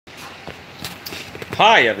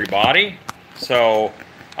Hi everybody. So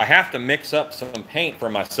I have to mix up some paint for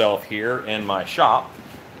myself here in my shop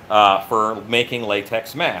for making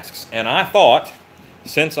latex masks. And I thought,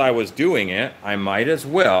 since I was doing it, I might as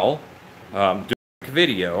well do a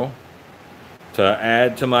video to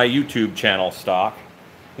add to my YouTube channel stock.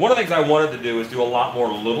 One of the things I wanted to do is do a lot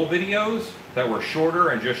more little videos that were shorter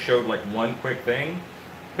and just showed like one quick thing.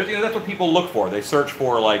 Because that's what people look for. They search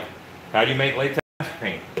for like, how do you make latex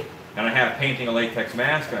paint? And I have painting a latex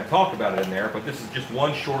mask, and I talk about it in there, but this is just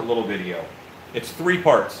one short little video. It's 3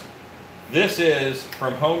 parts. This is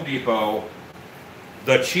from Home Depot,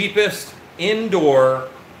 the cheapest indoor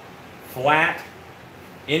flat,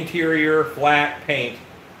 interior flat paint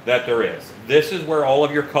that there is. This is where all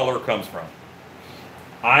of your color comes from.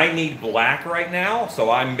 I need black right now, so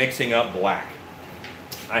I'm mixing up black.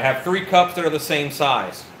 I have 3 cups that are the same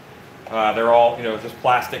size. They're all, just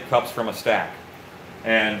plastic cups from a stack.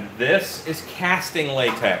 And this is casting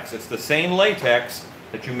latex. It's the same latex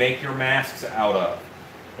that you make your masks out of.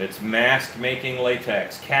 It's mask making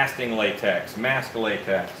latex, casting latex, mask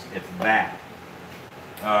latex. It's that.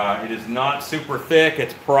 It is not super thick.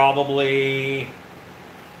 It's probably,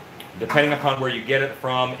 depending upon where you get it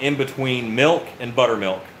from, in between milk and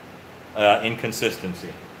buttermilk in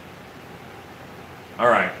consistency. All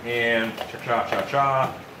right, and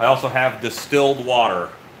cha-cha-cha-cha. I also have distilled water.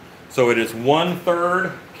 So it is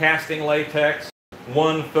 1/3 casting latex,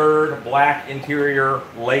 1/3 black interior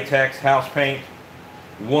latex house paint,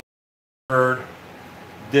 1/3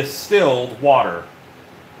 distilled water.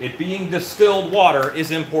 It being distilled water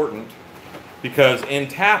is important because in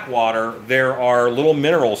tap water there are little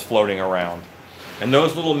minerals floating around. And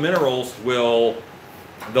those little minerals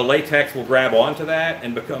the latex will grab onto that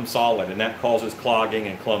and become solid, and that causes clogging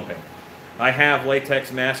and clumping. I have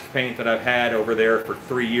latex mask paint that I've had over there for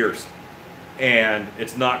 3 years, and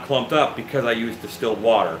it's not clumped up because I used distilled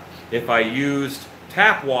water. If I used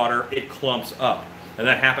tap water, it clumps up, and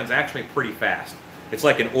that happens actually pretty fast. It's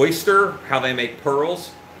like an oyster, how they make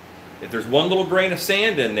pearls. If there's one little grain of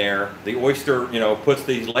sand in there, the oyster, puts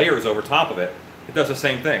these layers over top of it. It does the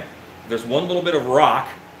same thing. If there's one little bit of rock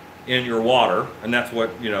in your water, and that's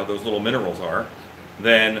what, those little minerals are,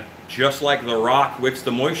 then just like the rock wicks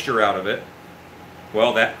the moisture out of it,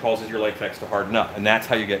 well, that causes your latex to harden up, and that's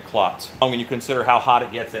how you get clots. When you consider how hot it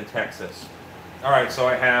gets in Texas. All right, so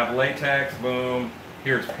I have latex, boom,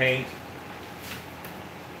 here's paint.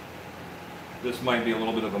 This might be a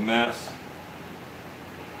little bit of a mess.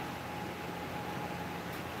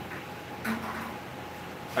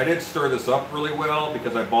 I did stir this up really well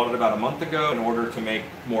because I bought it about a month ago in order to make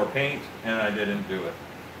more paint, and I didn't do it.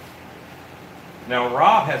 Now,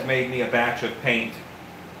 Rob has made me a batch of paint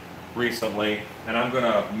recently, and I'm going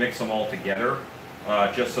to mix them all together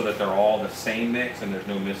just so that they're all the same mix and there's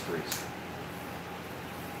no mysteries.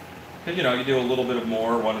 Because, you do a little bit of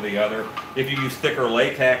more, one or the other. If you use thicker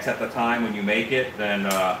latex at the time when you make it, then,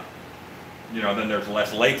 then there's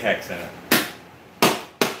less latex in it.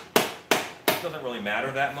 It doesn't really matter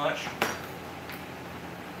that much.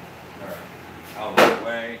 All right, out of the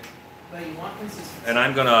way. But you want consistency. And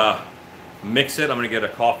I'm going to mix it. I'm going to get a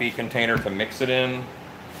coffee container to mix it in.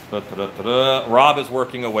 Rob is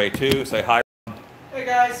working away too. Say hi. Hey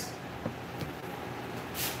guys.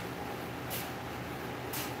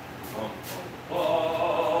 We're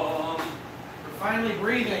finally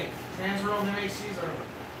breathing. Transworld MHC's over.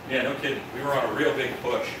 Yeah, no kidding. We were on a real big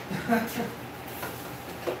push.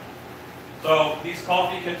 So these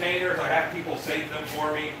coffee containers, I have people save them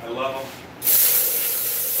for me. I love them.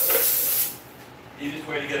 Easiest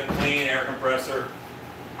way to get a clean air compressor.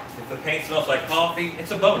 If the paint smells like coffee,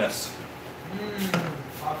 it's a bonus.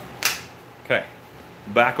 Okay,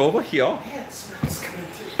 back over here. Yeah, it smells good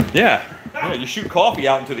too. Yeah, you shoot coffee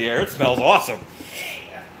out into the air, it smells awesome.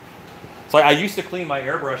 So I used to clean my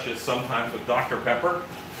airbrushes sometimes with Dr. Pepper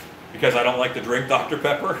because I don't like to drink Dr.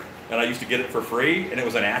 Pepper, and I used to get it for free, and it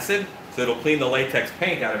was an acid, so it'll clean the latex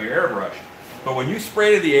paint out of your airbrush. But when you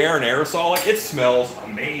spray to the air and aerosol it, it smells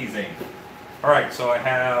amazing. All right, so I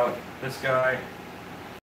have this guy,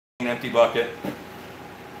 an empty bucket.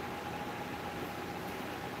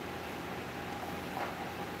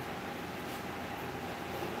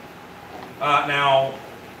 Now,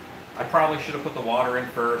 I probably should have put the water in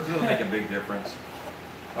first. It doesn't make a big difference.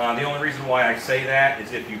 The only reason why I say that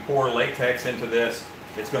is if you pour latex into this,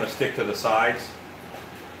 it's going to stick to the sides.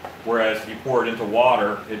 Whereas if you pour it into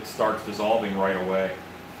water, it starts dissolving right away.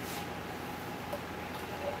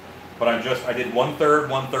 But I did 1/3,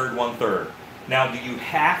 1/3, 1/3. Now, do you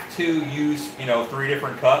have to use, 3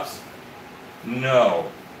 different cups? No,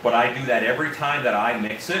 but I do that every time that I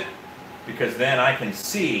mix it because then I can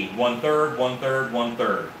see 1/3, 1/3,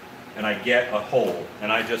 1/3, and I get a hole,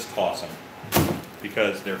 and I just toss them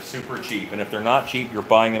because they're super cheap. And if they're not cheap, you're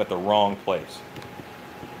buying them at the wrong place.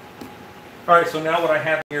 All right, so now what I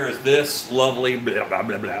have here is this lovely blah, blah,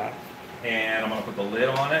 blah, blah. And I'm going to put the lid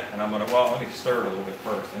on it, and I'm going to, well, let me stir it a little bit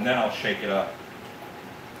first, and then I'll shake it up.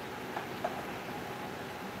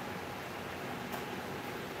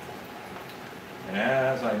 And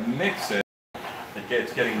as I mix it,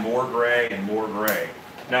 it's getting more gray and more gray.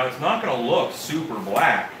 Now, it's not going to look super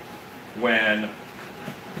black when,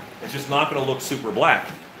 it's just not going to look super black,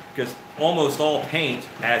 because almost all paint,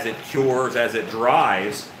 as it cures, as it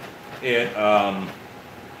dries,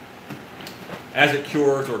 as it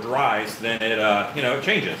cures or dries, then it it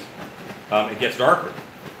changes. It gets darker.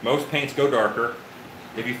 Most paints go darker.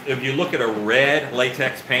 If you look at a red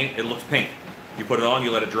latex paint, it looks pink. You put it on,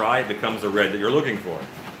 you let it dry, it becomes the red that you're looking for.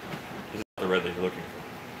 This is the red that you're looking for.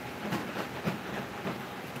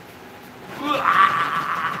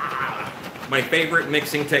 My favorite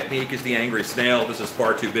mixing technique is the angry snail. This is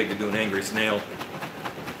far too big to do an angry snail.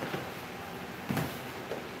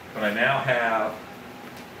 But I now have,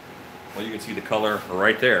 well, you can see the color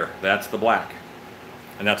right there. That's the black.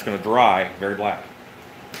 And that's going to dry very black.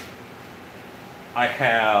 I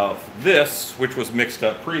have this, which was mixed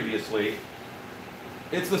up previously.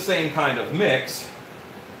 It's the same kind of mix,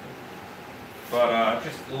 but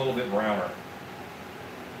just a little bit browner.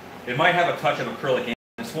 It might have a touch of acrylic in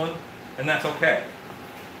this one, and that's okay.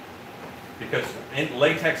 Because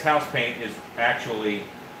latex house paint is actually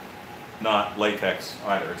not latex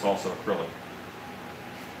either, it's also acrylic.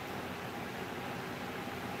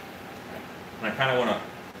 And I kind of want to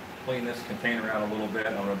clean this container out a little bit.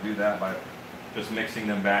 I'm going to do that by just mixing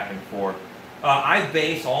them back and forth. I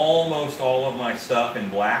base almost all of my stuff in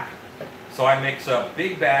black, so I mix up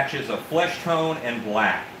big batches of flesh tone and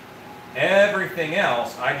black. Everything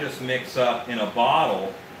else I just mix up in a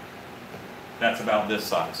bottle that's about this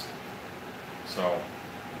size. So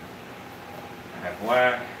I have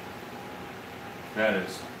black. That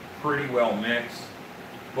is pretty well mixed,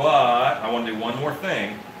 but I want to do one more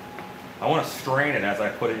thing. I want to strain it as I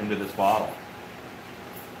put it into this bottle.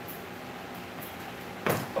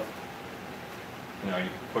 You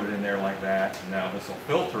put it in there like that, and now this will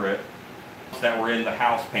filter it. That we're in the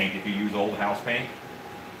house paint, if you use old house paint,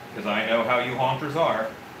 because I know how you haunters are,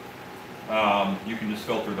 you can just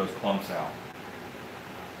filter those clumps out.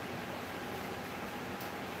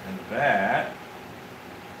 And that,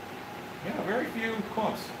 yeah, very few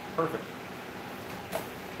clumps. Perfect.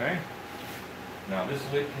 Okay. Now this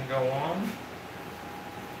lid can go on.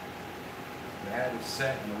 That is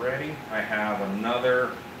set and ready. I have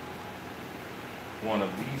another one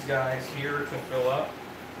of these guys here to fill up.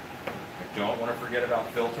 I don't want to forget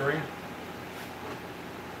about filtering.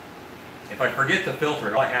 If I forget to filter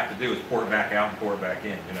it, all I have to do is pour it back out and pour it back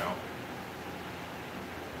in, you know.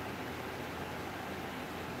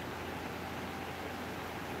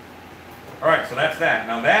 All right, so that's that.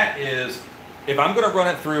 Now that is, if I'm going to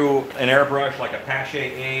run it through an airbrush like a Pache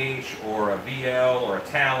H or a VL or a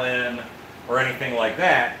Talon or anything like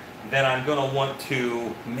that, then I'm going to want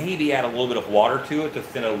to maybe add a little bit of water to it to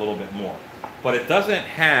thin it a little bit more. But it doesn't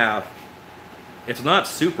have, it's not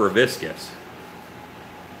super viscous.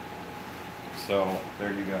 So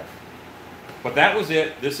there you go. But that was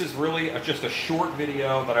it. This is really just a short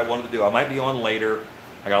video that I wanted to do. I might be on later.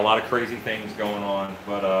 I got a lot of crazy things going on,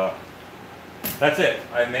 but that's it.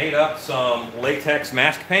 I made up some latex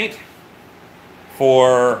mask paint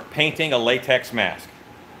for painting a latex mask.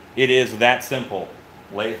 It is that simple.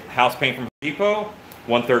 House paint from Home Depot,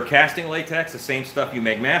 1/3 casting latex, the same stuff you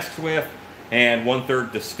make masks with, and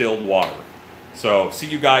 1/3 distilled water. So see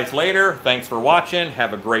you guys later. Thanks for watching.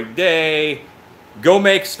 Have a great day. Go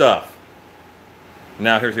make stuff.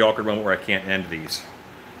 Now here's the awkward moment where I can't end these.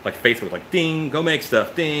 Like Facebook, like ding, go make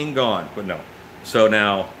stuff, ding, gone. But no. So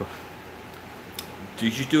now,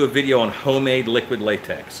 you should do a video on homemade liquid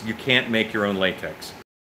latex. You can't make your own latex.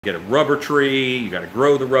 You get a rubber tree, you got to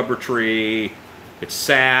grow the rubber tree. It's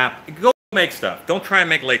sap. Go make stuff. Don't try and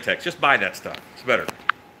make latex. Just buy that stuff. It's better.